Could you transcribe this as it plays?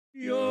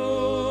Grüezi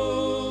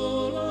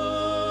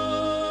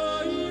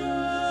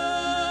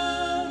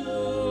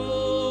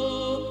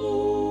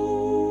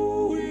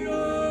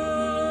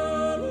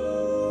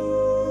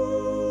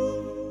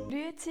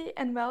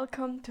and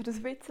welcome to the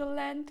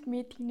Switzerland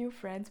Meeting New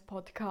Friends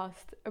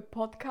podcast, a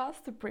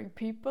podcast to bring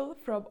people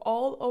from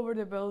all over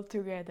the world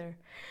together.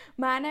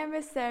 My name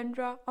is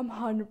Sandra, I'm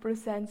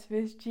 100%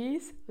 Swiss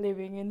cheese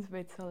living in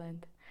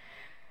Switzerland.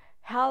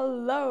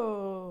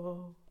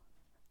 Hello!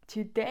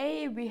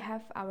 Today we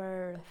have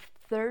our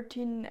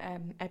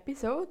 13th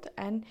episode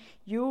and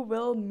you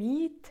will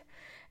meet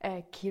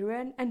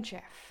Kieran and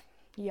Jeff.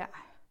 Yeah,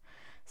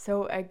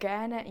 so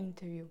again an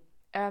interview.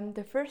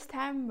 The first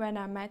time when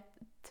I met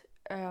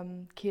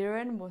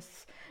Kieran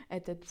was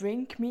at a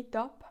drink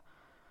meetup.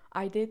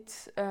 I did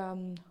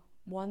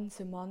once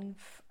a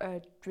month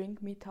a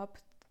drink meetup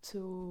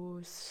to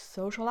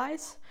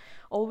socialize,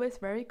 always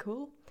very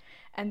cool.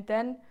 And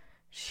then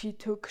she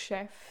took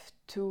Chef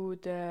to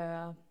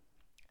the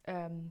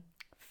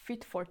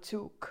Fit for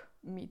Zug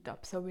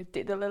meetup, so we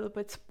did a little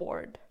bit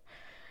sport.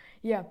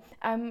 Yeah,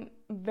 I'm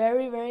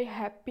very, very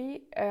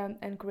happy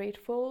and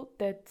grateful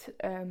that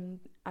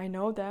I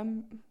know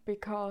them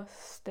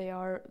because they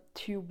are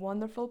two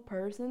wonderful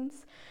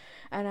persons,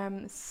 and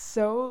I'm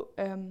so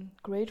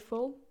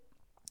grateful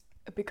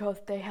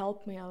because they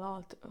helped me a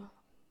lot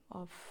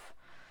of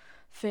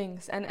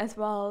things. And as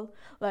well,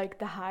 like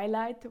the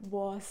highlight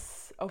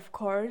was, of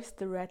course,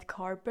 the red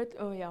carpet.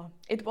 Oh, yeah,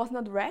 it was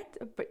not red,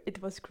 but it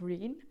was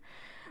green.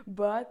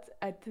 But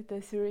at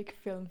the Zurich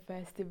Film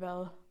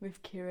Festival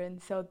with Kieran.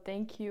 So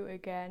thank you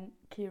again,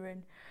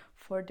 Kieran,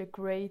 for the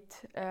great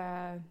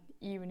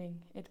evening.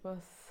 It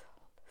was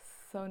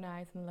so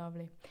nice and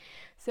lovely.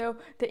 So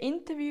the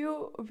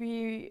interview,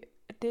 we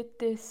did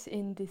this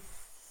in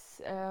this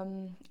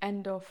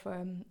end of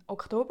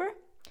October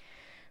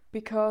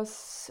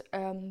because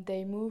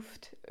they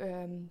moved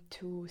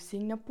to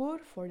Singapore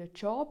for the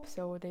job.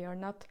 So they are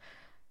not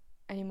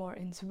anymore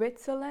in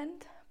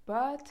Switzerland,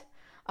 but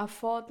I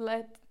thought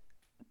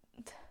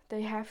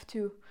they have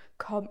to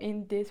come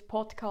in this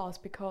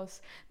podcast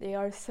because they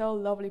are so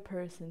lovely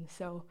persons.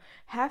 So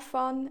have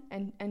fun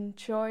and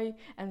enjoy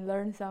and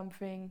learn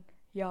something.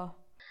 Yeah.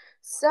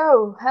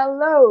 So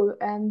hello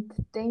and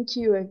thank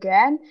you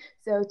again.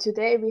 So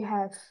today we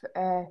have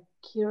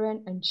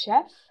Kieran and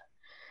Jeff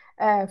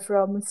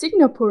from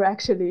Singapore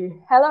actually.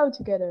 Hello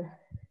together.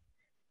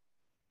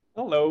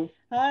 Hello.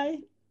 Hi.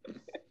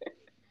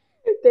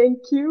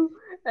 Thank you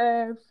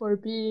for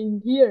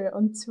being here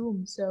on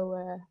Zoom.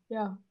 So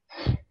yeah,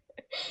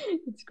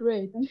 it's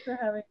great. Thanks for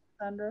having me,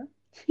 Sandra.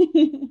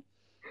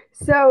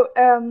 So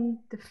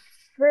the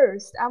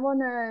first, I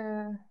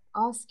wanna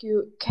ask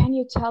you, can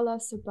you tell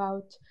us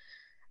about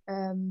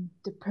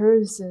the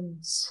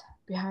persons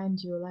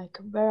behind you? Like,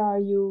 where are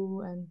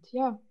you? And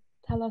yeah,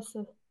 tell us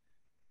a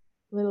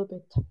little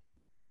bit.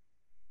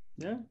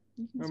 Yeah.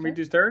 You can Want me start.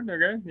 to start?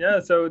 Okay. Yeah.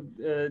 So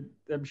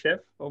I'm Chef,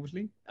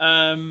 obviously.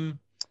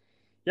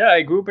 Yeah,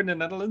 I grew up in the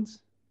Netherlands.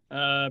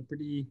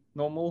 Pretty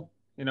normal,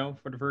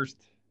 for the first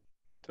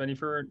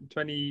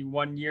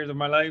 21 years of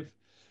my life.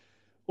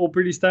 All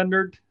pretty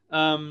standard.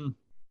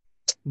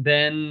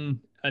 Then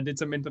I did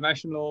some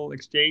international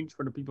exchange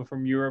for the people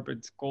from Europe.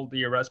 It's called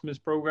the Erasmus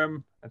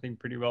program. I think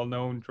pretty well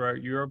known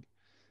throughout Europe.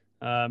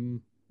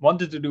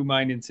 Wanted to do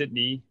mine in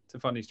Sydney. It's a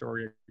funny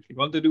story actually.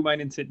 Wanted to do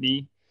mine in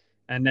Sydney,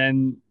 and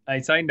then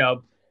I signed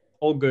up,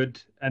 all good,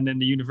 and then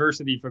the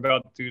university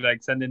forgot to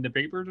like send in the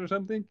papers or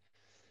something.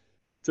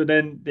 So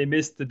then they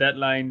missed the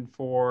deadline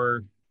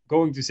for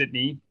going to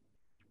Sydney.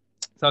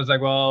 So I was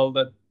like, well,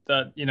 that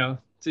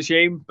it's a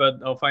shame, but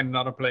I'll find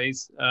another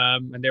place.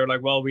 And they were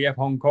like, well, we have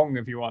Hong Kong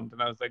if you want,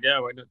 and I was like, yeah,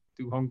 why not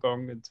do Hong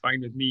Kong? It's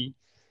fine with me.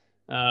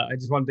 I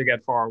just wanted to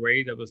get far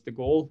away. That was the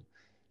goal.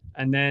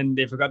 And then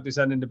they forgot to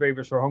send in the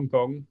papers for Hong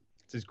Kong,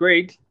 which is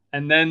great.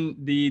 And then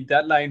the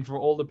deadline for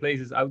all the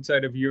places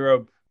outside of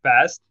Europe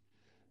passed.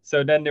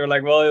 So then they were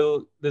like,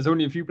 well, there's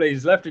only a few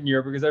places left in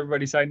Europe because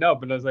everybody signed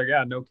up. And I was like,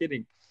 yeah, no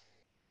kidding.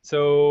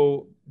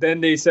 So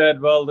then they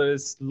said, well,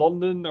 there's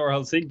London or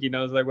Helsinki. And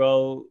I was like,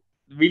 well,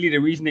 really the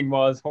reasoning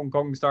was Hong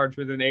Kong starts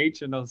with an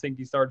H and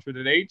Helsinki starts with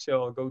an H.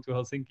 So I'll go to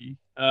Helsinki.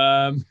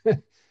 So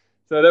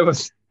that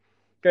was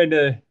kind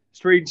of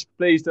strange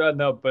place to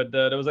end up, but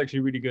that was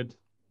actually really good.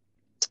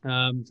 So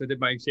I did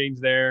my exchange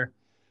there,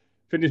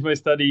 finished my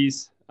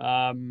studies,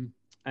 and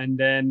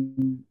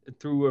then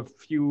through a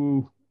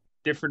few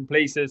different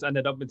places,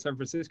 ended up in San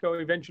Francisco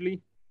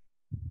eventually,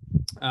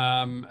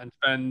 and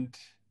spent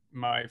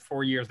my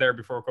 4 years there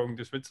before going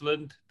to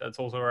Switzerland. That's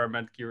also where I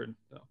met Kieran.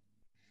 So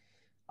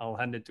I'll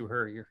hand it to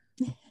her here.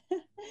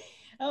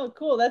 Oh,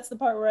 cool. That's the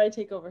part where I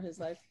take over his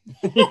life.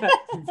 Yeah,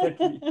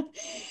 exactly.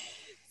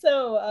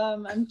 So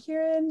I'm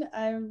Kieran.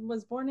 I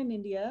was born in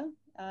India,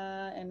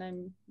 and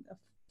I'm a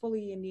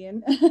fully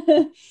Indian.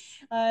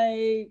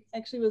 I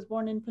actually was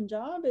born in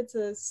Punjab. It's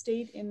a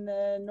state in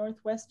the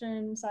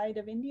northwestern side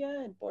of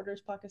India. It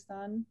borders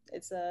Pakistan.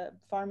 It's a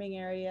farming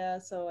area,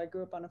 so I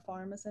grew up on a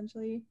farm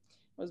essentially.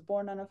 I was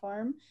born on a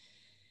farm.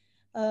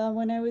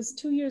 When I was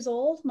 2 years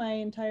old, my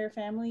entire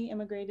family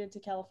immigrated to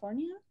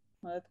California.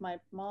 with my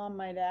mom,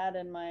 my dad,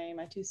 and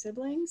my two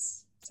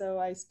siblings. So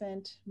I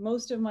spent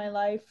most of my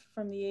life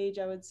from the age,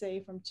 I would say,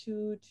 from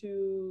 2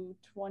 to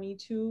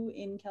 22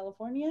 in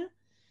California.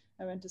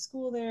 I went to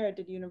school there, I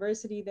did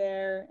university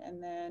there,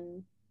 and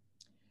then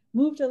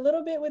moved a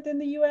little bit within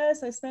the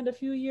US. I spent a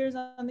few years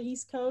on the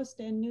East Coast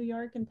in New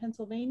York and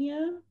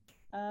Pennsylvania,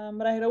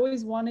 but I had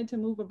always wanted to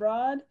move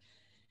abroad.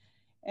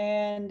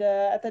 And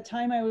at that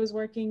time, I was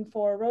working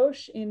for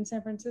Roche in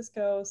San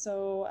Francisco.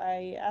 So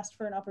I asked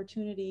for an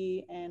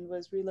opportunity and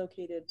was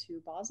relocated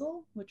to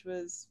Basel, which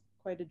was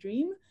quite a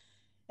dream.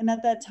 And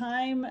at that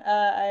time,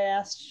 I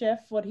asked Chef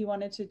what he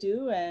wanted to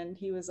do. And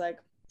he was like,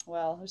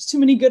 well, there's too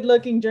many good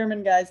looking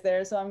German guys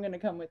there, so I'm going to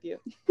come with you.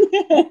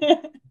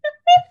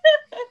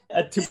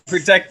 To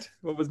protect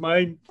what was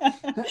mine.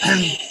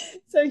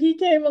 So he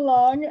came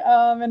along,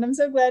 and I'm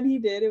so glad he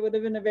did. It would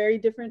have been a very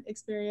different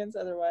experience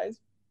otherwise.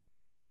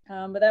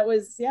 But that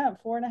was,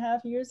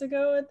 4.5 years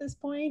ago at this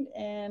point.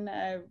 And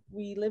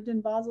we lived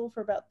in Basel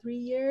for about 3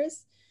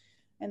 years.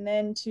 And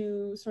then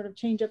to sort of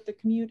change up the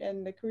commute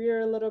and the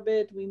career a little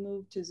bit, we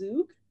moved to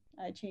Zug.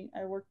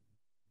 I worked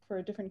for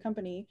a different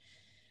company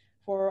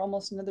for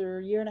almost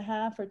another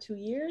 1.5 or 2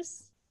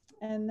 years.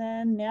 And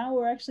then now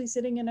we're actually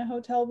sitting in a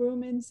hotel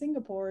room in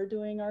Singapore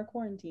doing our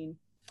quarantine.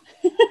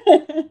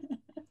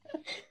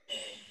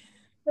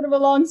 Bit of a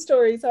long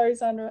story. Sorry,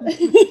 Sandra.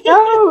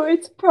 No,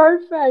 it's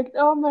perfect.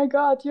 Oh my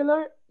God,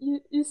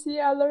 you see,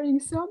 I'm learning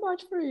so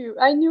much for you.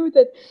 I knew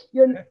that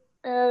your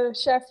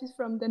chef is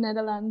from the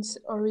Netherlands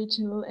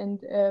original,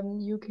 and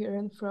you,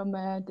 Kieran, from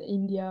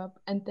India,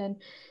 and then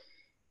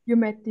you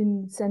met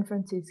in San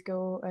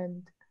Francisco,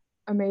 and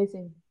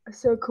amazing,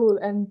 so cool,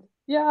 and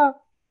yeah,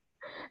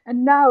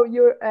 and now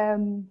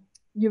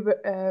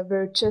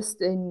were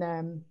just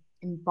in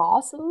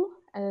Basel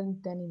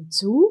and then in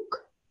Zug,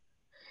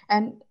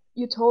 and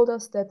you told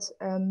us that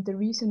the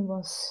reason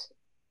was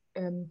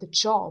the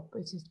job.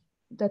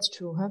 That's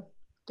true, huh?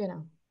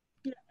 Genau.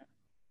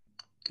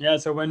 Yeah,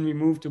 so when we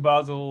moved to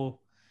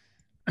Basel,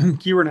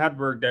 Kieran had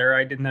work there.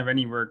 I didn't have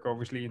any work,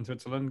 obviously, in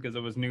Switzerland because I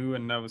was new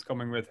and I was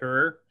coming with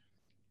her.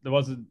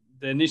 The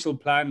initial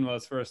plan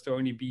was for us to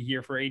only be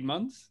here for 8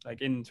 months,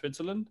 like in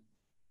Switzerland.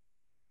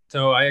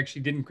 So I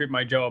actually didn't quit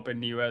my job in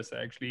the US.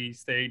 I actually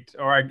stayed,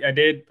 or I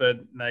did, but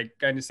like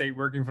kind of stayed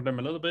working for them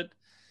a little bit.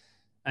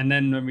 And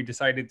then when we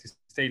decided to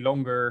stay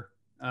longer,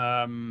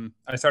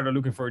 I started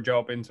looking for a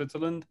job in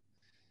Switzerland.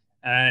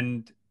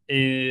 And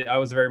I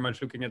was very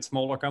much looking at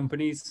smaller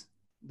companies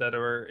that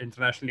are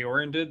internationally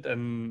oriented,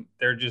 and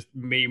there just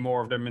made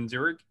more of them in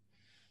Zurich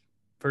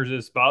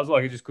versus Basel.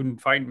 I just couldn't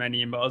find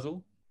many in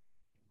Basel.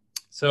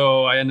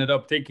 So I ended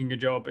up taking a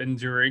job in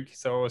Zurich.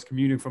 So I was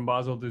commuting from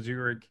Basel to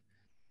Zurich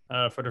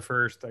for the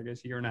first, I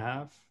guess, 1.5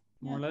 years,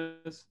 more or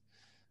less.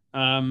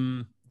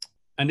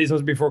 And this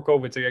was before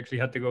COVID, so you actually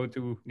had to go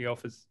to the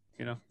office,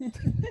 Now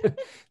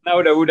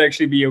that would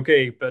actually be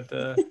okay, but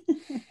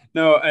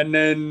no. And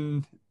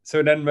then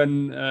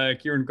when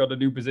Kieran got a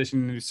new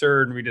position in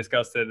Lucerne, we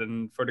discussed it,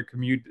 and for the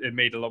commute, it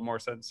made a lot more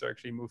sense to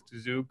actually move to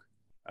Zug,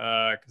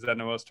 because then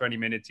it was 20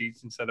 minutes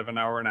each instead of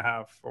 1.5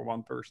 hours for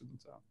one person,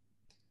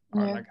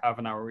 or like half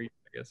an hour each,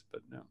 I guess.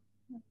 But no.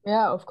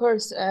 Yeah, of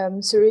course.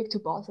 Zurich to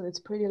Basel, it's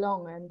pretty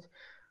long, and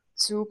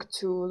Zug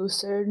to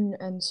Lucerne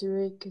and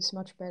Zurich is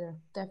much better,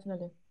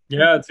 definitely.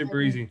 Yeah, it's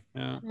super easy.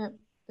 Yeah,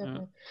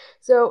 definitely.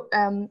 So,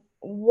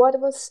 what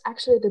was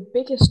actually the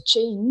biggest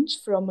change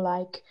from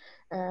like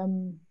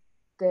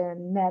the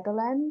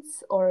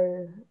Netherlands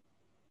or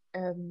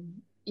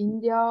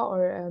India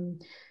or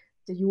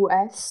the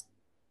US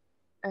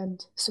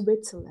and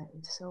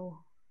Switzerland? So,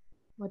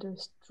 what are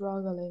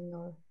struggling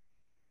or?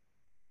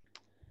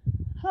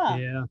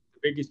 Yeah, the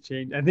biggest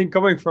change. I think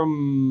coming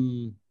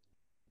from.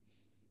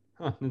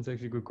 That's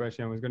actually a good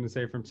question. I was going to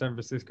say from San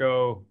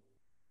Francisco,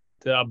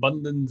 the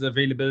abundance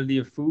availability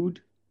of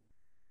food.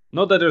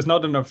 Not that there's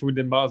not enough food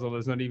in Basel.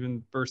 It's not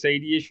even per se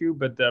the issue,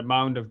 but the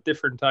amount of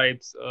different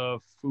types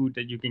of food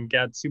that you can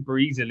get super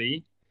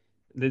easily.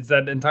 It's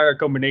that entire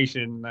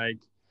combination. Like,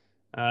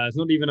 it's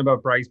not even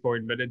about price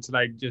point, but it's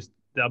like just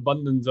the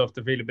abundance of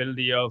the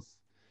availability of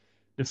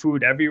the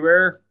food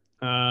everywhere.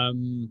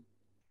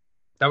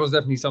 That was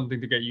definitely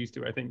something to get used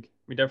to. I think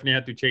we definitely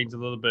had to change a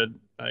little bit,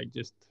 like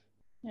just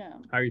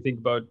how you think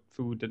about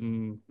food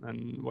and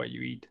what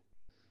you eat.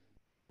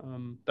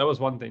 That was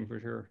one thing for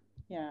sure.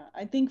 Yeah,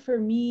 I think for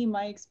me,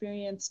 my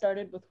experience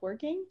started with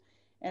working,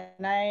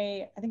 and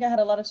I think I had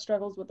a lot of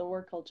struggles with the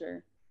work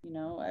culture.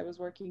 I was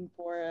working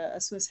for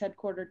a Swiss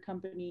headquartered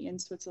company in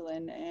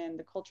Switzerland, and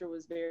the culture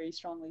was very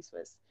strongly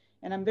Swiss.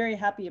 And I'm very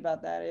happy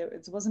about that.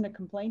 It wasn't a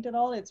complaint at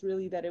all. It's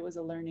really that it was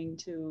a learning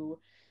to.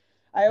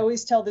 I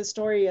always tell this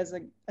story as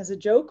a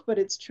joke, but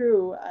it's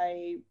true.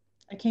 I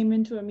came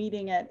into a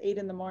meeting at 8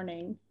 in the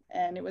morning,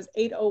 and it was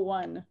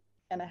 8:01,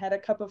 and I had a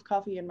cup of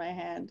coffee in my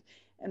hand,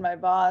 and my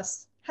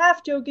boss,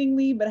 half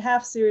jokingly but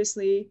half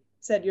seriously,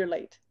 said, "You're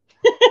late."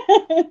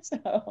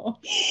 So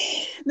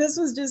this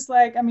was just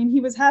like, I mean,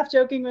 he was half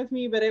joking with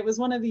me, but it was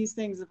one of these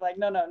things of like,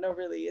 no,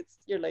 really,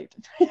 you're late.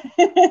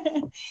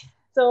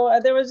 So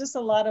there was just a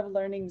lot of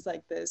learnings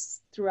like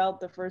this throughout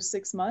the first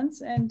 6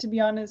 months. And to be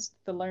honest,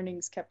 the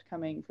learnings kept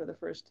coming for the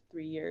first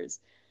 3 years.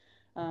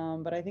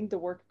 But I think the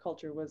work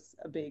culture was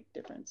a big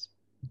difference.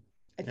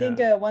 I think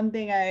Yeah. one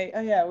thing oh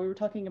yeah, we were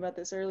talking about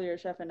this earlier,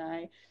 Chef and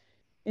I.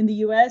 In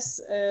the US,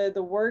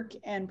 the work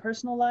and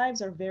personal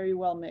lives are very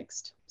well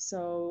mixed.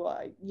 So,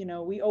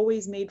 we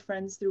always made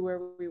friends through where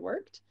we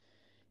worked.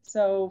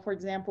 So, for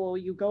example,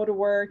 you go to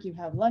work, you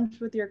have lunch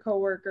with your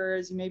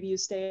coworkers, maybe you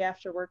stay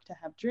after work to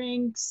have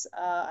drinks.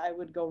 I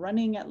would go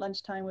running at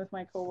lunchtime with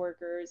my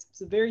coworkers.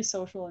 It's a very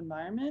social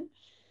environment.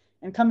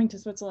 And coming to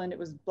Switzerland, it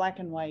was black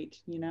and white.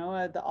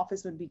 The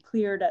office would be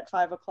cleared at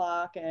 5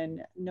 o'clock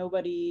and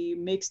nobody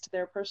mixed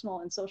their personal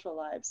and social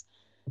lives.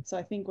 So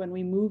I think when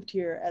we moved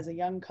here as a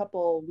young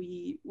couple,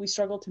 we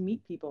struggled to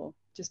meet people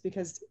just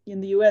because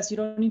in the US, you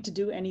don't need to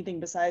do anything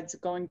besides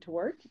going to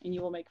work and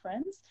you will make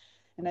friends.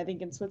 And I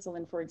think in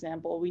Switzerland, for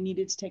example, we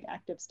needed to take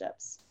active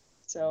steps.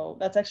 So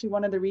that's actually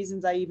one of the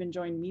reasons I even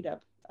joined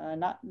Meetup.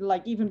 Not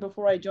like even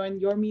before I joined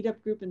your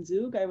Meetup group in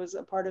Zug, I was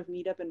a part of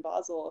Meetup in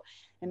Basel,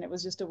 and it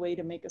was just a way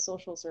to make a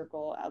social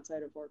circle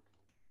outside of work.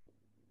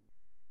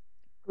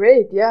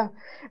 Great, yeah.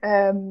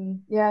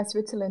 Yeah,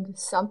 Switzerland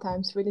is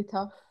sometimes really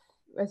tough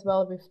as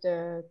well with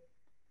the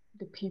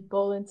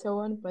people and so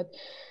on. But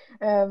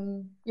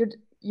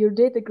you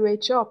did a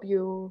great job.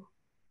 You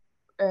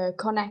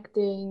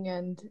connecting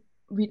and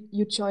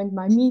you joined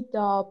my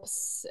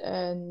meetups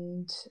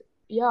and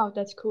yeah,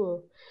 that's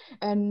cool.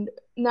 And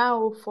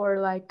now for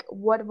like,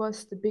 what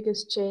was the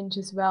biggest change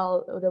as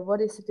well, or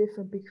what is the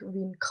difference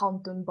between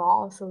Canton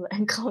Basel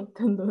and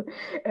Canton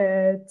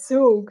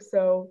Zug?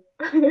 So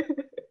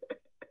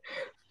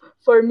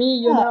for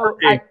me,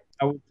 Parking,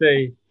 I would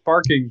say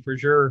parking for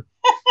sure.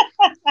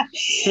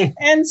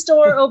 And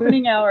store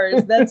opening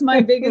hours. That's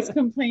my biggest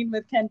complaint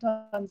with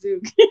Canton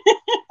Zug.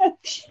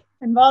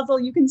 In Basel,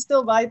 you can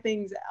still buy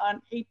things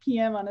on 8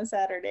 p.m. on a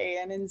Saturday,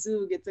 and in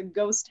Zug, it's a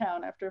ghost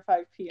town after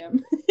 5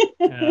 p.m.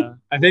 Yeah,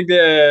 I think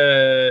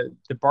the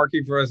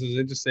parking for us is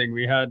interesting.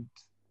 We had,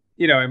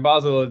 in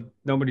Basel,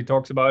 nobody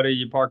talks about it.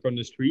 You park on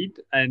the street,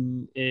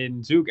 and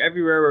in Zug,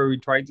 everywhere where we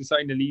try to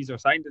sign the lease or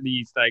sign the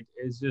lease, like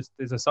it's just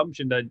this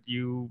assumption that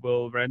you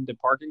will rent a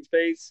parking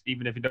space,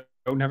 even if you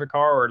don't have a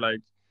car or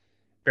like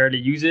barely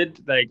use it.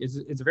 Like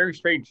it's very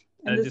strange.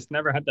 I and this just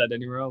never had that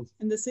anywhere else.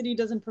 and the city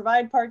doesn't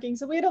provide parking.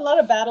 So we had a lot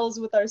of battles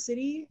with our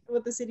city,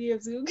 with the city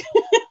of Zug,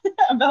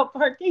 about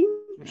parking.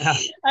 Yeah.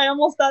 I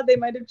almost thought they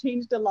might have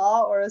changed a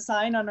law or a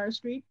sign on our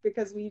street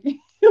because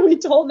we we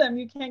told them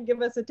you can't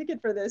give us a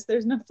ticket for this.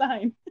 There's no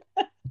sign.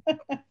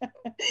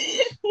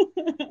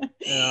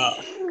 Yeah.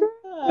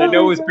 They oh my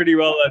know us god. pretty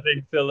well, I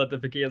think, still at the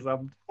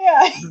Verkehrsamt.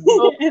 Yeah,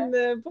 Oh, in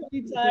the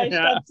Polizei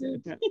Yeah. Stadt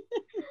Zug.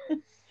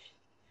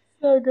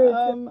 so good.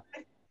 Um,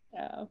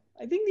 yeah,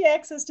 I think the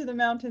access to the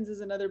mountains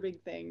is another big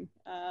thing.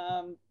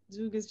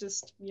 Zug is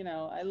just,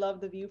 I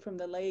love the view from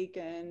the lake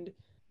and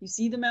you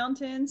see the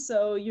mountains,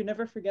 so you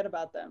never forget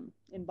about them.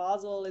 In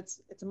Basel,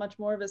 it's much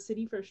more of a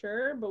city for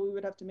sure, but we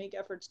would have to make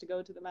efforts to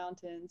go to the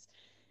mountains.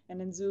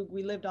 And in Zug,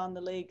 we lived on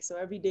the lake, so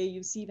every day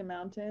you see the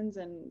mountains,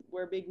 and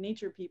we're big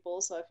nature people,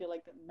 so I feel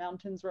like the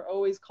mountains were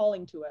always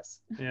calling to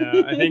us.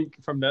 Yeah, I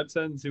think from that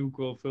sense, Zug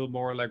will feel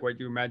more like what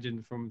you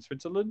imagine from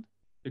Switzerland.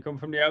 You come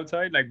from the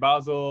outside, like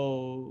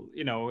Basel,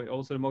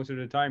 also most of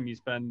the time you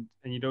spend,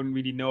 and you don't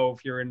really know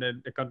if you're in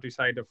the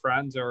countryside of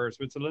France or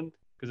Switzerland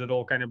because it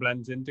all kind of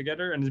blends in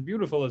together. And it's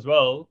beautiful as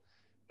well,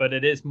 but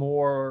it is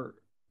more,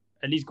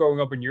 at least growing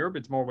up in Europe,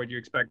 it's more what you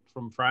expect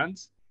from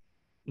France,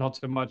 not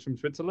so much from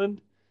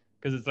Switzerland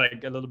because it's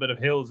like a little bit of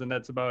hills and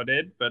that's about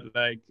it. But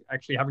like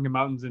actually having the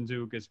mountains in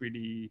Zug is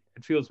really,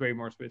 it feels way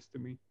more Swiss to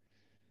me.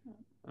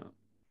 Uh,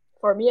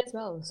 For me as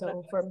well. But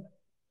So for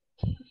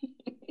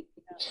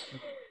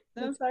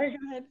no, that's sorry, go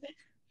ahead.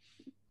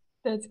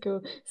 that's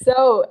cool.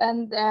 So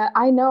and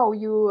I know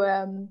you.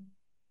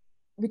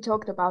 We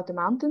talked about the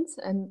mountains,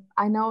 and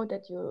I know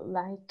that you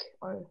like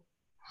or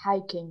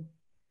hiking.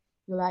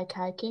 You like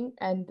hiking,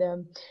 and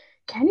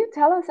can you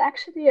tell us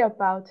actually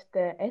about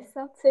the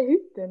SAC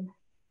Hütten?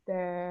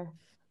 The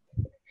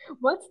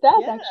what's that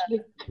Yeah,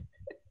 actually?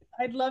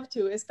 I'd love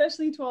to,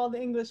 especially to all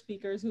the English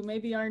speakers who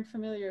maybe aren't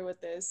familiar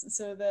with this.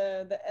 So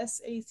the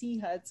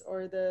SAC huts,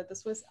 or the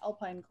Swiss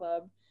Alpine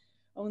Club,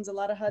 owns a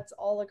lot of huts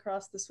all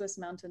across the Swiss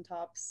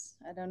mountaintops.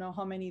 I don't know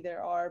how many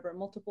there are, but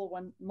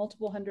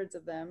multiple hundreds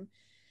of them.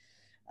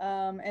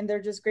 And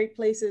they're just great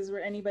places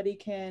where anybody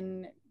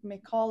can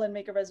call and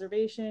make a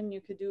reservation.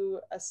 You could do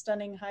a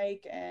stunning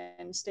hike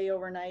and stay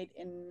overnight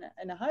in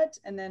a hut,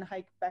 and then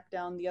hike back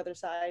down the other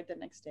side the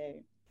next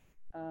day.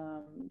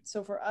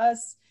 So for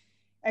us,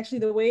 actually,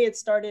 the way it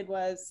started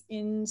was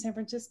in San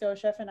Francisco.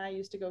 Chef and I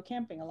used to go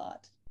camping a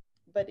lot,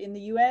 but in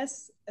the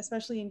U.S.,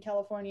 especially in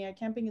California,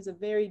 camping is a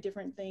very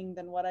different thing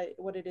than what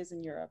it is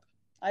in Europe.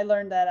 I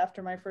learned that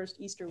after my first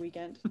Easter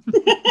weekend.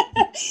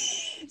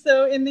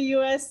 So in the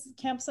US,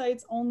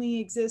 campsites only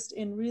exist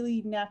in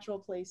really natural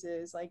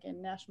places, like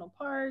in national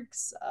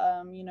parks.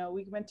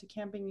 We went to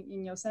camping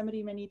in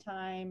Yosemite many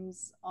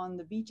times, on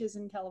the beaches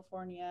in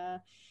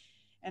California.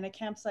 And a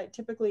campsite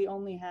typically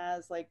only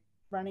has like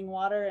running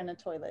water, and a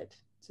toilet.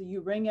 So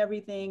you bring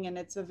everything, and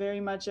it's a very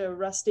much a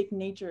rustic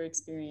nature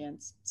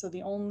experience. So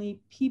the only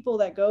people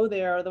that go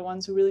there are the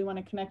ones who really want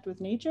to connect with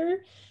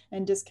nature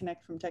and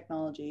disconnect from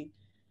technology.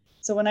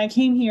 So when I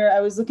came here, I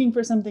was looking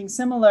for something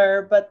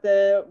similar, but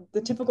the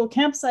typical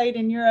campsite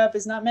in Europe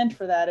is not meant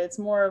for that. It's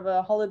more of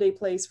a holiday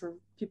place for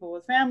people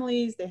with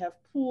families. They have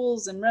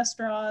pools and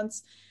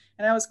restaurants,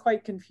 and I was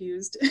quite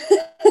confused.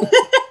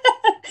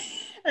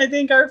 I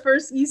think our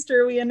first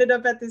Easter, we ended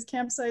up at this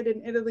campsite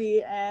in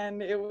Italy,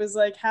 and it was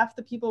like half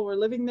the people were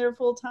living there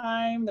full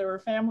time. There were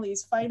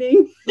families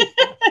fighting.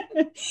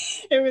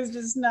 It was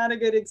just not a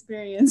good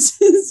experience.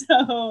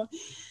 So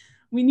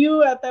we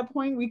knew at that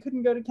point we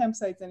couldn't go to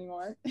campsites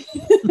anymore.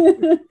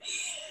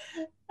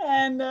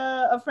 And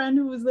a friend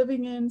who was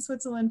living in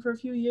Switzerland for a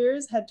few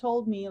years had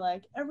told me,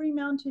 like, every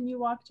mountain you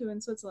walk to in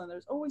Switzerland,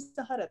 there's always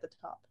a hut at the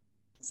top.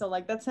 So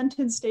like that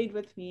sentence stayed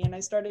with me, and I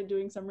started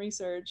doing some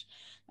research,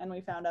 and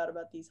we found out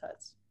about these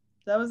huts.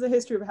 That was the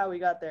history of how we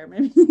got there.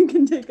 Maybe you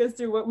can take us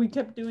through what we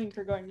kept doing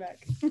for going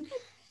back.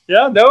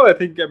 Yeah, no, I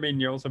think, I mean,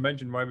 you also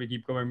mentioned why we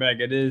keep going back.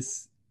 It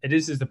is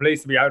just a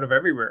place to be out of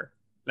everywhere.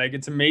 Like,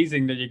 it's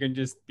amazing that you can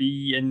just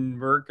be in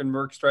work and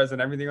work stress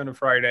and everything on a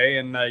Friday,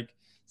 and like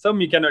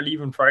some you cannot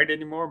leave on Friday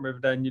anymore,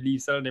 but then you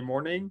leave Saturday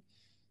morning,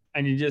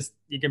 and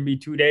you can be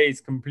 2 days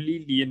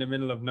completely in the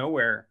middle of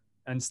nowhere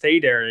and stay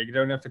there. You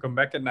don't have to come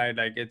back at night.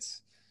 Like,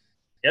 it's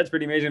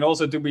pretty amazing.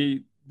 Also,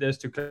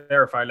 just to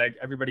clarify, like,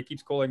 everybody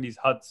keeps calling these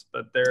huts,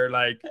 but they're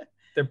a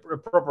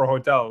proper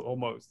hotel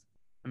almost.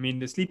 I mean,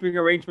 the sleeping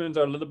arrangements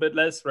are a little bit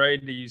less, right?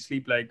 You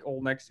sleep like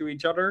all next to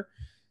each other.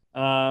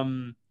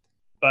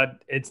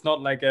 But it's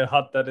not like a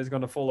hut that is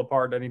going to fall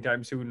apart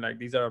anytime soon. Like,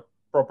 these are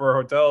proper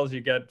hotels.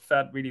 You get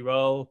fed really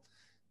well.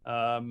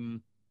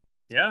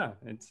 Yeah,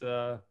 it's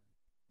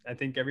I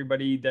think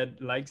everybody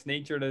that likes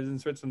nature that is in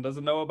Switzerland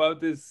doesn't know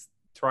about this.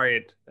 Try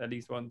it at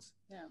least once.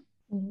 Yeah.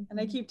 And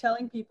I keep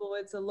telling people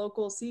it's a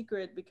local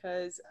secret,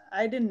 because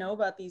I didn't know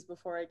about these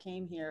before I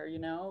came here. You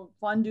know,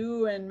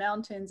 fondue and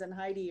mountains and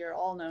Heidi are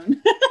all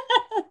known,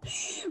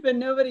 but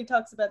nobody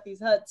talks about these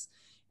huts.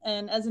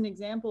 And as an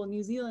example,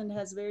 New Zealand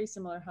has very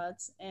similar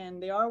huts,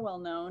 and they are well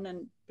known.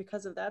 And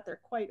because of that, they're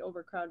quite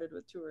overcrowded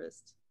with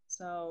tourists.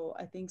 So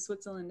I think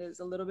Switzerland is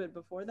a little bit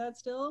before that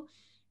still.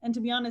 And to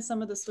be honest,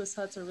 some of the Swiss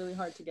huts are really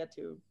hard to get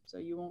to, so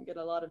you won't get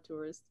a lot of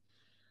tourists.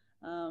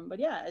 But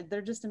yeah,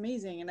 they're just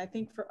amazing. And I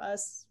think for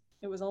us,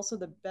 it was also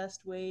the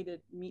best way to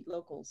meet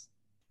locals.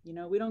 You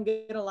know, we don't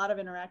get a lot of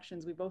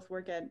interactions. We both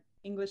work at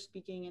English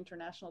speaking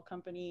international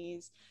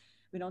companies.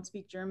 We don't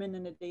speak German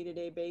on a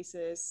day-to-day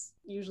basis.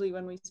 Usually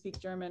when we speak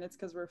German, it's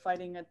because we're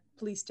fighting a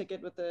police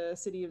ticket with the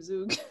city of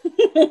Zug.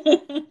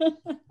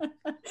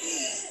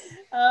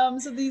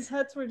 So these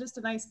huts were just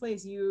a nice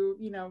place. You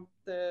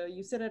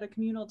sit at a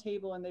communal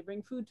table, and they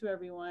bring food to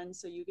everyone.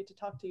 So you get to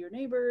talk to your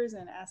neighbors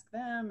and ask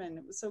them. And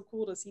it was so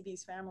cool to see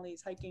these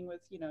families hiking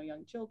with,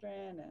 young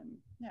children. And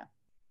yeah,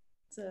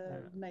 it's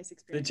a nice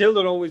experience. The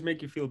children always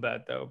make you feel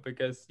bad though,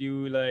 because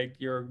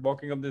you're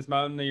walking up this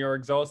mountain and you're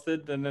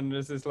exhausted, and then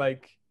there's this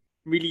like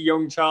really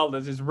young child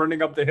that's just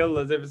running up the hill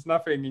as if it's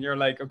nothing, and you're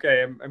like,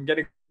 okay, I'm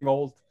getting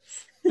old.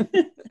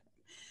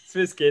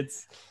 Swiss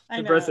kids, it's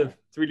impressive.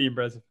 It's really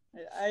impressive.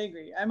 I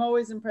agree. I'm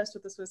always impressed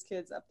with the Swiss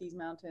kids up these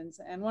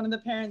mountains. And one of the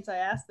parents, I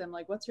asked them,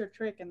 like, what's your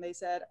trick? And they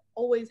said,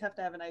 always have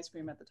to have an ice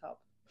cream at the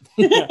top.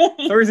 Yeah.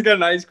 As long as you got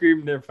an ice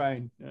cream, they're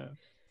fine. Yeah.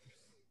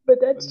 But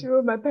that's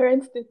true. My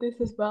parents did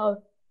this as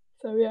well.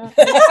 So yeah.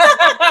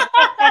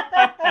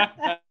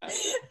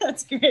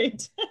 That's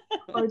great.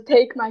 Or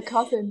take my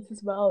cousins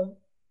as well.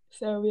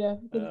 So yeah,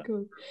 that's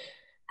cool.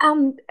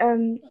 And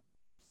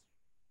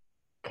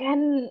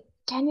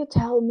can you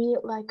tell me,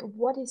 like,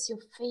 what is your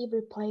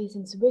favorite place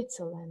in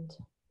Switzerland?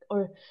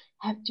 Or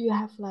do you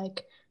have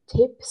like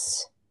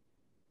tips?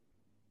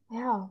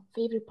 Yeah,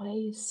 favorite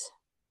place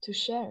to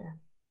share.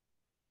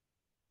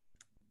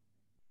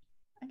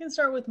 I can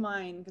start with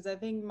mine, because I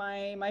think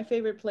my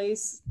favorite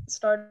place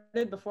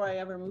started before I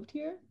ever moved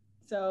here.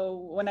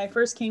 So when I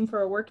first came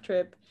for a work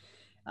trip,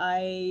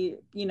 I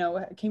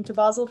came to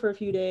Basel for a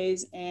few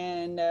days,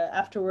 and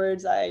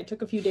afterwards I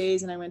took a few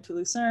days and I went to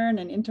Lucerne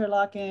and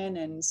Interlaken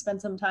and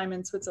spent some time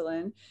in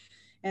Switzerland.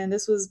 And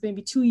this was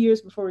maybe 2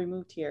 years before we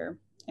moved here.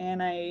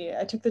 And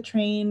I took the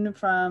train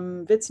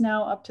from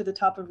Witznau up to the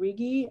top of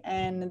Rigi.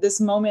 And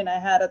this moment I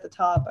had at the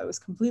top, I was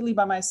completely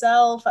by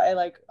myself.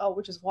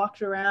 We just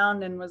walked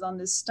around and was on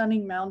this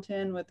stunning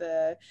mountain with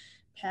a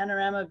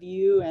panorama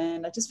view.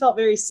 And I just felt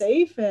very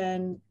safe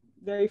and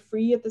very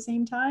free at the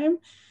same time.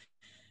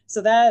 So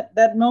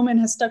that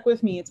moment has stuck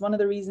with me. It's one of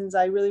the reasons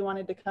I really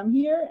wanted to come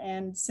here.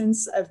 And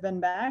since I've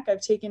been back,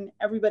 I've taken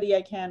everybody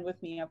I can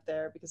with me up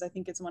there, because I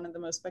think it's one of the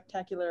most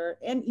spectacular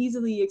and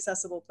easily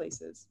accessible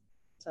places.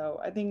 So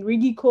I think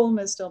Rigi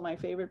Kulm is still my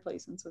favorite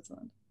place in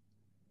Switzerland.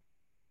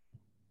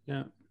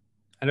 Yeah,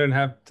 I don't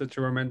have such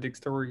a romantic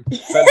story, but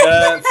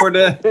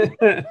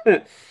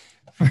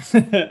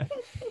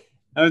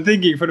I'm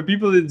thinking for the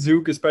people in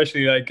Zug,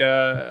 especially, like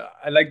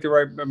I like to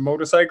ride a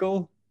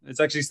motorcycle. It's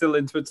actually still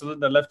in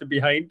Switzerland. I left it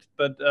behind,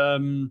 but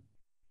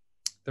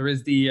there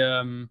is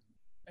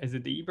Is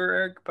it the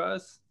Eberg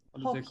Pass? What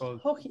is Hoch, it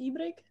called?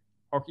 Hochibrig?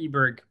 Hoch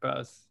Eberg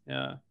Pass.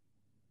 Yeah,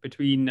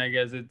 between I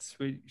guess it's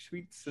Schwyz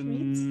Schwyz?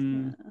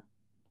 and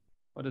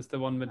what is the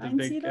one with the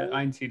big Einsiedeln?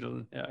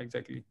 Einsiedeln? Yeah,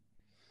 exactly.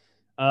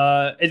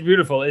 It's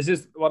beautiful. It's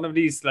just one of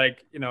these,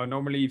 like,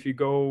 normally if you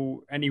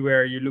go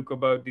anywhere, you look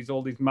about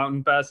all these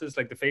mountain passes,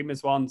 like the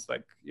famous ones,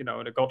 like, the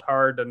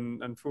Gotthard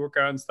and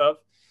Furka and stuff.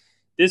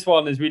 This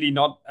one is really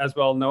not as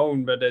well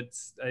known, but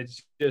it's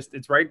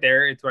right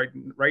there. It's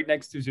right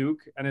next to Zug,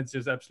 and it's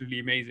just absolutely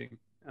amazing.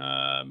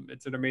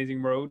 It's an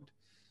amazing road,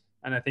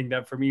 and I think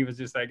that for me was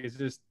just like, it's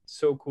just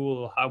so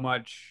cool how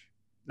much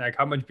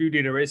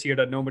beauty there is here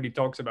that nobody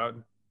talks about.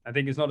 I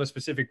think it's not a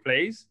specific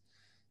place.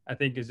 I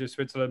think it's just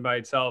Switzerland by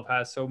itself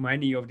has so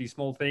many of these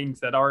small things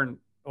that aren't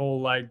all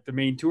like the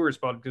main tourist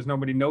spot because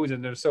nobody knows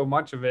it. There's so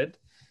much of it.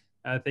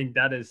 I think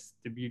that is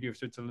the beauty of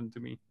Switzerland to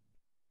me.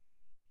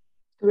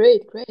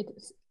 Great, great.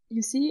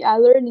 You see,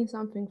 I'm learning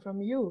something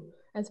from you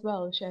as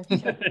well, chef. So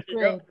There you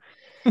great.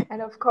 go.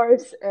 And of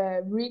course,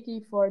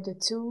 Rigi for the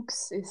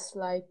Zugs is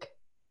like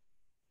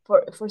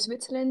for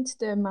Switzerland,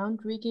 the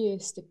Mount Rigi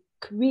is the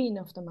queen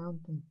of the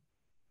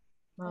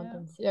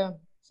mountains. Yeah,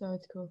 so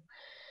it's cool.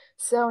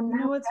 So You know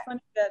now, what's funny,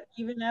 that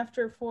even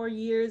after 4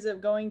 years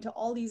of going to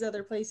all these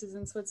other places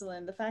in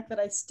Switzerland, the fact that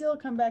I still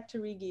come back to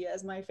Rigi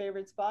as my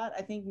favorite spot,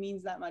 I think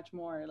means that much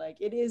more. Like,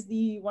 it is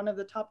one of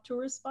the top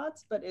tourist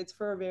spots, but it's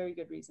for a very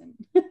good reason.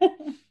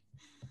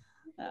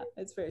 Yeah,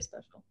 it's very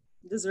special.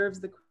 Deserves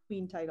the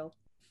queen title.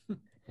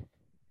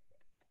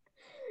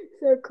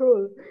 so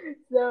cool.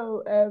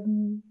 So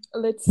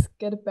let's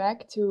get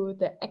back to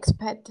the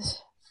expat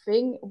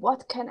thing.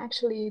 What can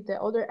actually the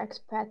other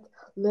expat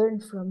learn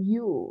from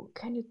you?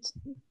 Can you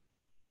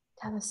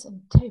tell us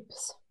some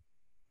tips?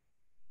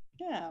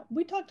 Yeah,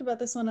 we talked about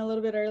this one a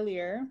little bit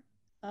earlier.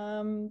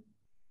 One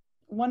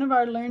of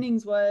our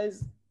learnings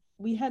was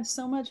we had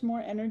so much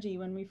more energy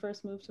when we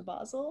first moved to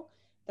Basel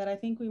that I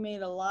think we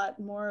made a lot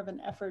more of an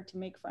effort to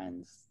make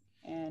friends.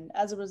 And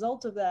as a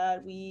result of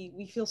that,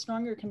 we feel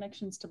stronger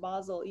connections to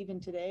Basel even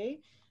today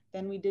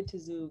than we did to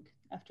Zug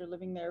after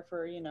living there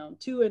for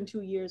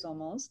 2 years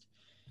almost.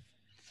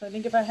 So I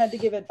think if I had to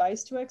give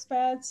advice to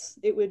expats,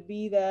 it would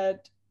be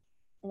that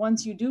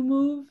once you do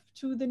move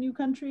to the new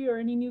country or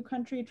any new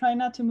country, try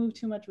not to move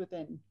too much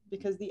within,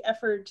 because the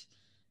effort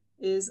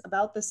is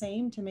about the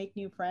same to make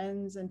new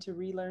friends and to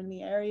relearn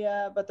the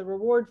area, but the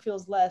reward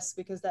feels less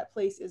because that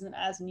place isn't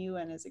as new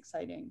and as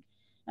exciting.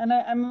 And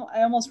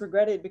I almost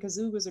regret it because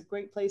Zug was a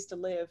great place to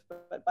live,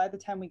 but by the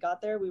time we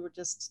got there, we were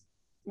just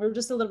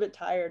a little bit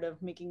tired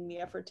of making the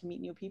effort to meet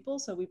new people.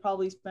 So we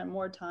probably spent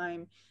more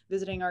time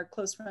visiting our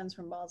close friends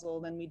from Basel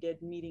than we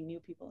did meeting new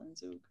people in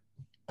Zug.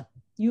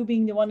 You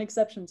being the one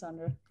exception,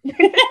 Sandra.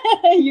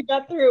 You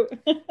got through.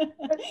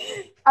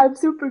 I'm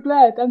super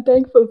glad. I'm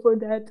thankful for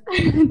that.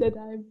 That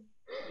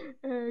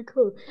I'm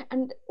cool.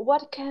 And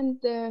what can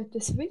the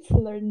Swiss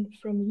learn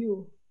from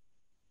you?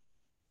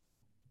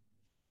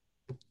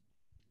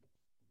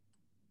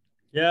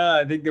 Yeah,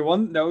 I think the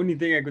only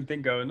thing I could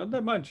think of, not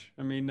that much.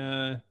 I mean,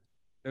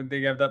 don't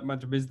think I have that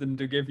much wisdom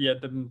to give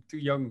yet. I'm too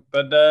young.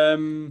 But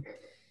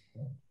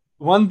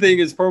one thing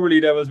is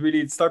probably that was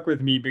really stuck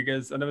with me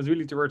and it was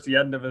really towards the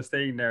end of us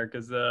staying there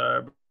because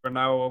we're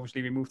now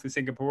obviously we moved to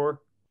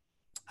Singapore,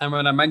 and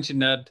when I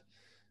mentioned that,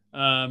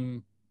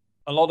 um,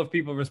 a lot of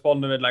people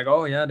respond to it like,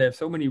 "Oh yeah, they have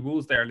so many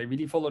rules there. They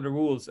really follow the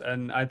rules."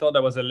 And I thought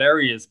that was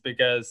hilarious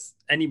because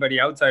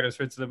anybody outside of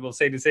Switzerland will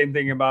say the same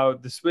thing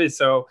about the Swiss.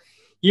 So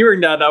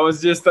hearing that,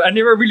 and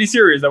they were really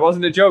serious. That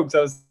wasn't a joke. So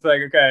I was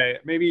like, okay,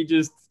 maybe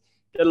just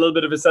get a little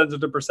bit of a sense of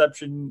the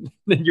perception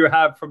that you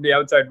have from the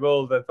outside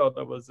world. I thought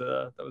that was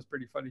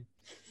pretty funny.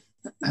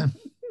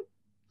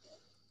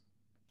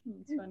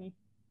 It's funny.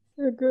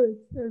 So good,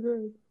 so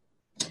good.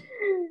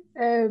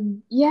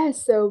 Yeah,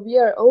 so we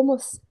are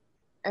almost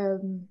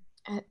in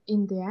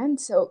the end.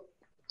 So,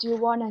 do you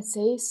want to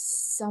say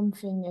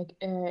something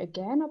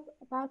again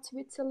about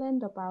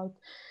Switzerland? About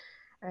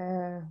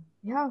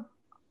yeah,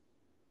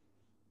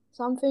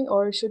 something,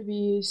 or should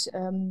we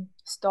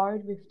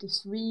start with the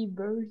three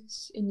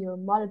words in your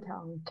mother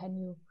tongue? Can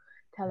you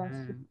tell us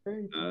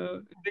three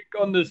words? I think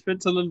on the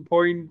Switzerland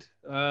point,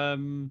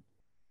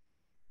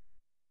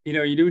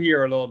 you do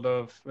hear a lot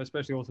of,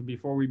 especially also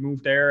before we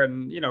moved there,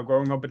 and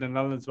growing up in the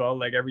Netherlands as well.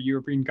 Like every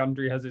European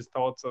country has its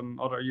thoughts on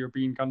other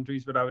European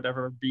countries without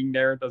ever being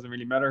there. It doesn't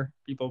really matter.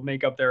 People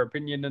make up their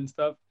opinion and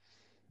stuff.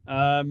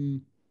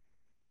 Um,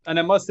 and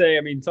I must say,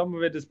 I mean, some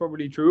of it is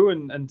probably true,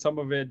 and some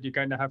of it you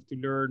kind of have to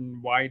learn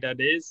why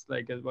that is.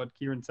 Like as what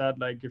Kieran said,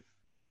 like if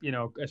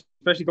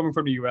especially coming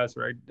from the US,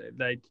 right?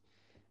 Like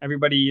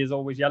everybody is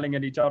always yelling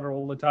at each other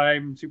all the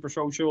time, super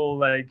social,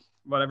 like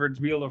whatever it's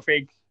real or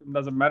fake, it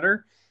doesn't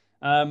matter.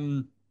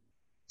 Um,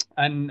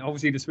 and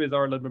obviously the Swiss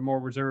are a little bit more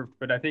reserved,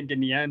 but I think in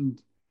the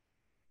end,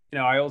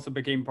 I also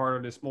became part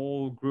of this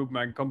small group.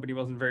 My company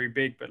wasn't very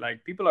big, but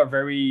like people are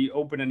very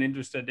open and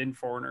interested in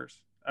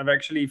foreigners. I've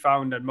actually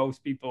found that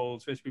most people,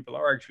 Swiss people,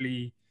 are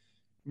actually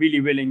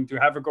really willing to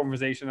have a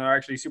conversation and are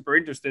actually super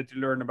interested to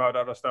learn about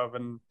other stuff.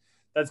 And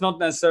that's not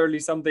necessarily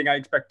something I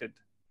expected.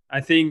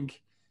 I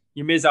think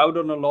you miss out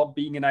on a lot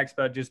being an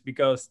expat just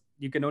because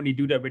you can only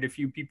do that with a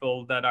few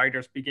people that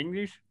either speak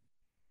English,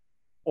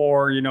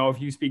 or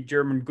if you speak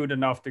German good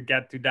enough to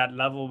get to that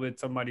level with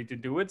somebody to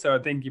do it. So I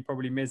think you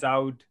probably miss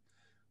out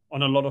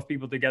on a lot of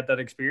people to get that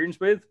experience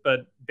with.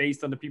 But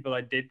based on the people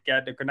I did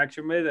get a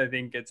connection with, I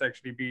think it's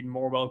actually been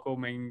more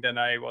welcoming than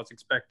I was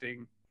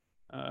expecting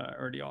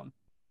early on.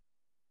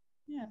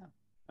 Yeah,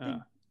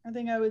 I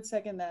think I would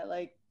second that.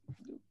 Like,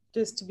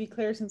 just to be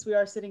clear, since we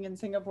are sitting in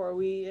Singapore,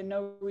 we in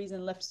no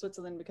reason left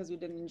Switzerland because we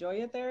didn't enjoy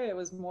it there. It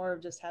was more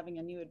of just having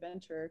a new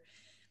adventure.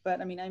 But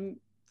I mean,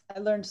 I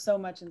learned so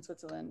much in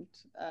Switzerland.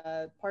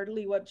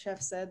 Partly what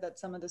Chef said, that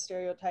some of the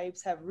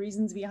stereotypes have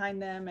reasons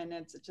behind them, and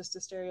it's just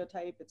a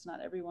stereotype. It's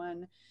not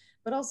everyone.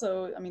 But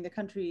also, I mean, the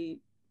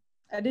country,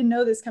 I didn't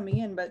know this coming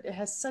in, but it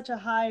has such a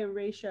high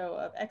ratio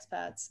of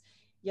expats,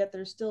 yet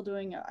they're still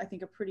doing, I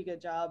think, a pretty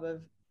good job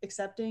of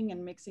accepting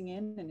and mixing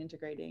in and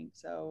integrating.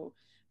 So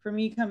for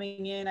me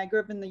coming in, I grew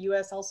up in the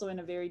US also in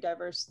a very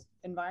diverse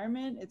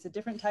environment. It's a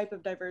different type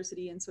of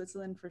diversity in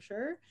Switzerland for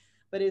sure,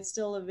 but it's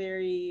still a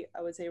very,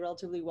 I would say,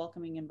 relatively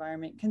welcoming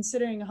environment,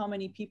 considering how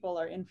many people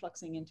are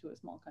influxing into a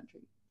small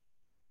country.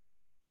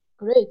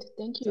 Great,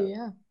 thank you.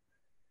 Yeah.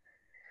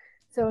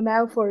 So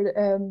now for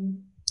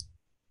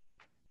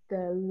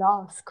the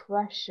last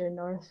question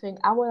or thing,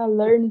 I want to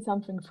learn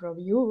something from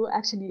you.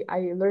 Actually,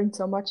 I learned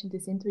so much in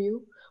this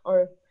interview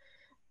or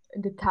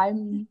the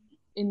time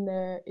in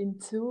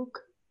Zug.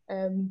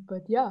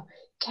 But yeah,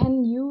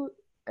 can you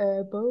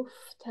both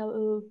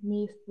tell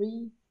me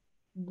 3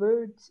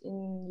 words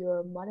in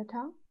your mother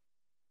tongue?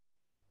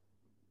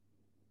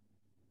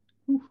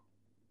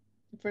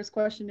 The first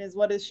question is,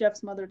 what is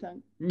Chef's mother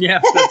tongue?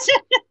 Yeah,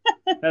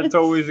 that's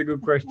always a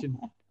good question.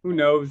 Who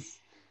knows?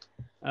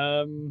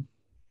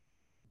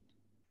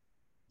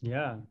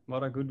 Yeah,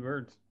 what a good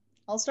word.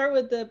 I'll start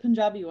with the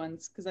Punjabi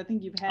ones because I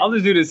think you've had. I'll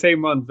just do the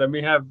same ones. Then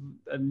we have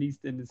at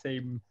least in the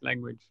same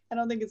language. I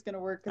don't think it's gonna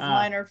work because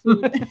mine are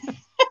food.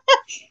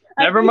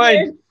 Never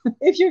mind.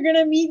 If you're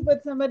gonna meet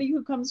with somebody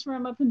who comes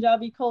from a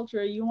Punjabi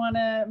culture, you want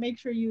to make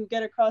sure you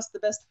get across the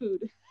best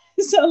food.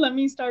 So let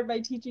me start by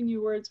teaching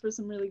you words for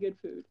some really good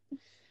food.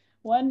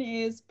 One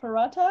is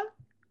paratha.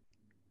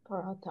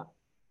 Paratha.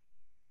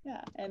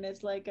 Yeah, and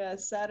it's like a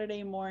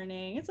Saturday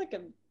morning. It's like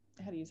a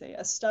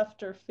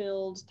stuffed or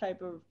filled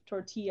type of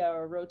tortilla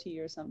or roti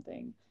or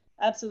something.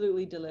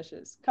 Absolutely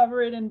delicious.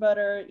 Cover it in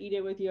butter, eat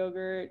it with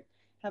yogurt,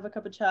 have a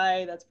cup of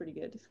chai. That's pretty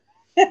good.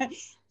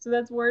 So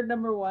that's word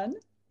number 1.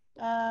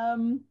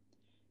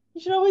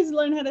 You should always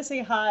learn how to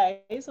say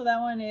hi. So that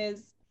one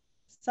is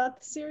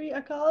Sat Sri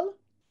Akal.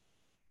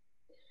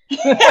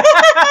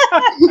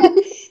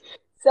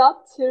 Sat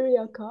Sri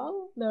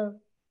Akal? No.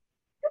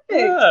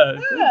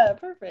 Perfect. Yeah,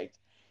 perfect.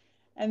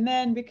 And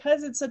then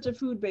because it's such a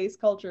food-based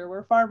culture,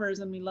 we're farmers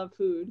and we love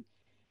food,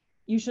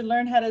 you should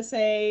learn how to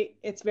say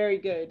it's very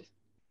good.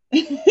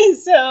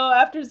 So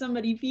after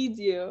somebody feeds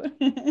you,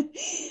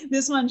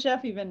 this one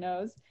Chef even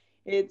knows,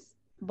 it's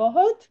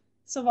bahut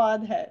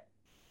swad hai.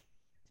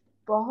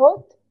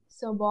 Bahut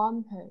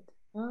swad hai.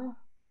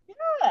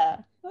 Yeah,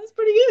 that's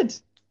pretty good.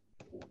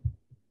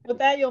 With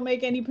that, you'll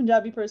make any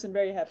Punjabi person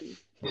very happy.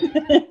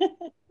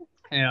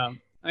 Yeah,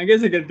 I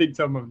guess I can think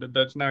some of the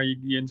Dutch now.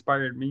 You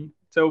inspired me.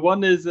 So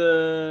one is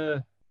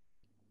I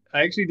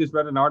actually just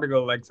read an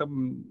article, like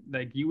some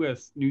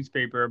US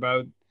newspaper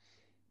about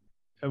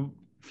a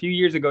few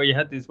years ago. You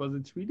had this, was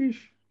it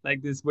Swedish?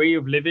 Like this way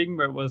of living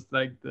where it was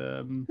like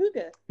the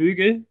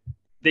Hygge.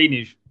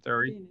 Danish,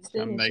 sorry.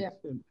 I'm like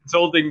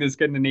insulting the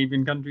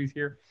Scandinavian countries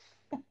here.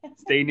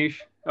 It's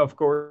Danish, of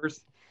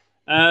course.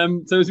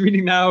 So it's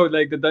reading now,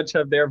 like the Dutch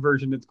have their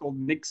version. It's called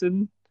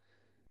Nixon.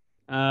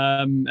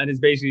 And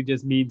it basically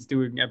just means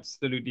doing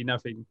absolutely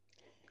nothing.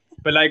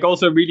 But like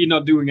also really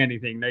not doing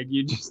anything. Like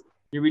you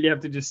really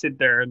have to just sit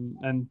there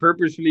and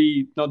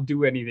purposefully not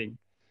do anything.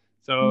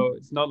 So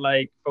it's not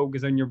like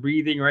focus on your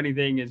breathing or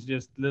anything. It's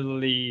just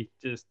literally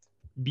just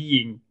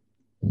being.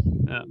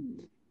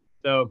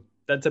 So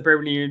that's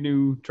apparently a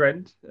new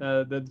trend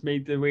that's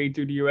made the way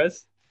to the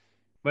US.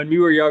 When we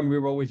were young, we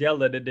were always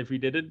yelled at it if we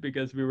did it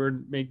because we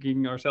were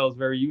making ourselves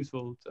very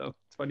useful. So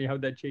it's funny how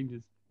that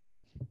changes.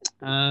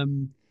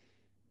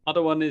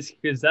 Other one is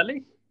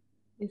gezellig.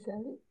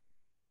 Gezellig?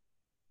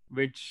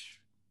 Which,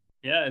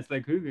 yeah, it's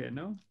like Hygge,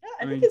 no? Yeah,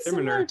 I think it's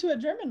similar to a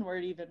German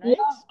word even, right?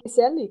 Yeah,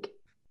 gezellig.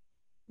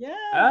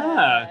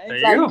 Yeah. There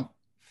you go.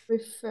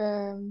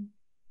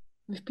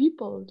 With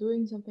people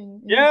doing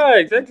something. Yeah,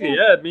 exactly.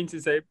 Yeah, it means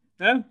the same.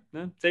 Yeah,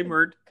 same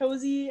word.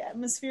 Cozy,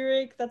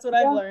 atmospheric. That's what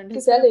I've learned.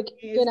 Gezellig,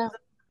 genau.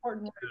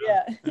 Important word,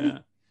 yeah.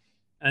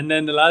 And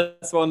then the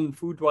last one,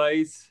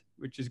 food-wise,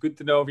 which is good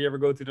to know if you ever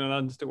go to the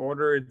Netherlands to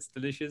order. It's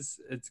delicious.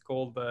 It's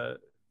called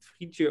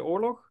Frietje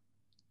Oorlog.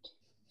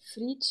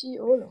 Frietje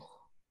Oorlog.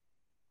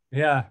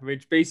 Yeah,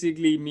 which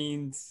basically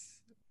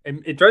means,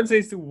 it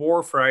translates to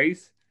war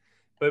fries,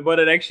 but what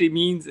it actually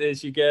means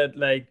is you get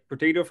like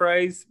potato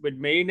fries with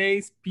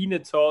mayonnaise,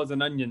 peanut sauce,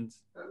 and onions.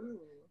 Ooh.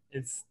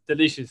 It's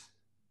delicious.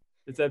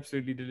 It's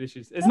absolutely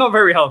delicious. It's not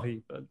very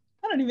healthy, but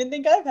I don't even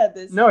think I've had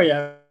this. No,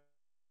 yeah.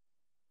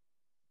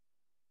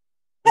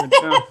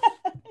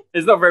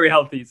 It's not very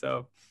healthy,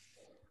 so.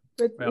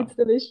 But Yeah. it's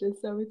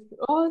delicious, so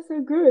it's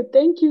so good.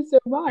 Thank you so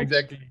much.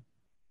 Exactly.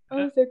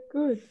 Oh, so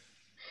good.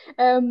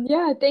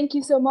 Yeah, thank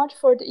you so much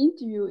for the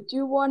interview. Do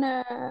you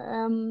wanna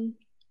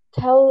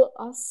tell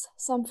us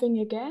something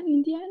again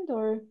in the end,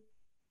 or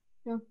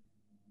yeah?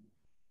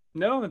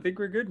 No, I think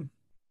we're good.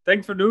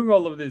 Thanks for doing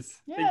all of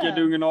this. I think you're Yeah.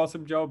 doing an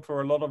awesome job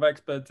for a lot of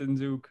experts in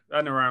Zug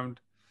and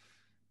around.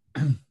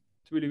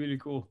 It's really, really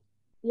cool.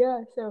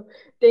 Yeah, so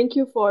thank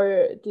you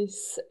for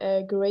this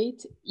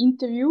great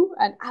interview,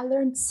 and I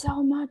learned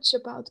so much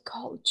about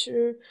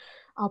culture,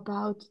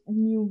 about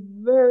new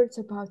words,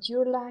 about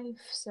your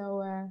life.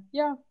 So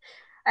yeah,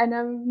 and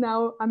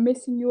I'm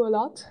missing you a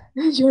lot.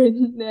 You're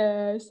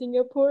in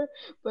Singapore,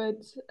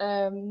 but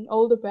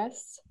all the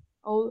best,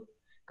 all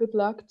good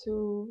luck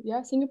to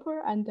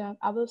Singapore, and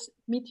I will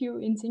meet you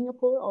in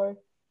Singapore or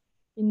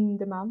in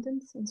the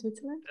mountains in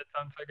Switzerland. That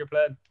sounds like a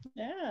plan.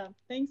 Yeah.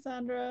 Thanks,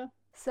 Sandra.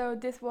 So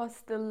this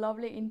was the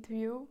lovely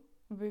interview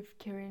with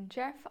Kieran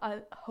Jeff.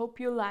 I hope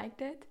you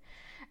liked it,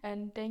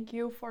 and thank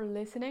you for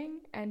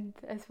listening. And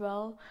as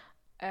well,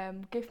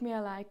 give me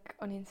a like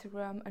on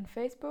Instagram and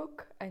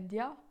Facebook. And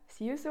yeah,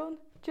 see you soon.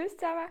 Tschüss,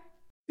 Sarah.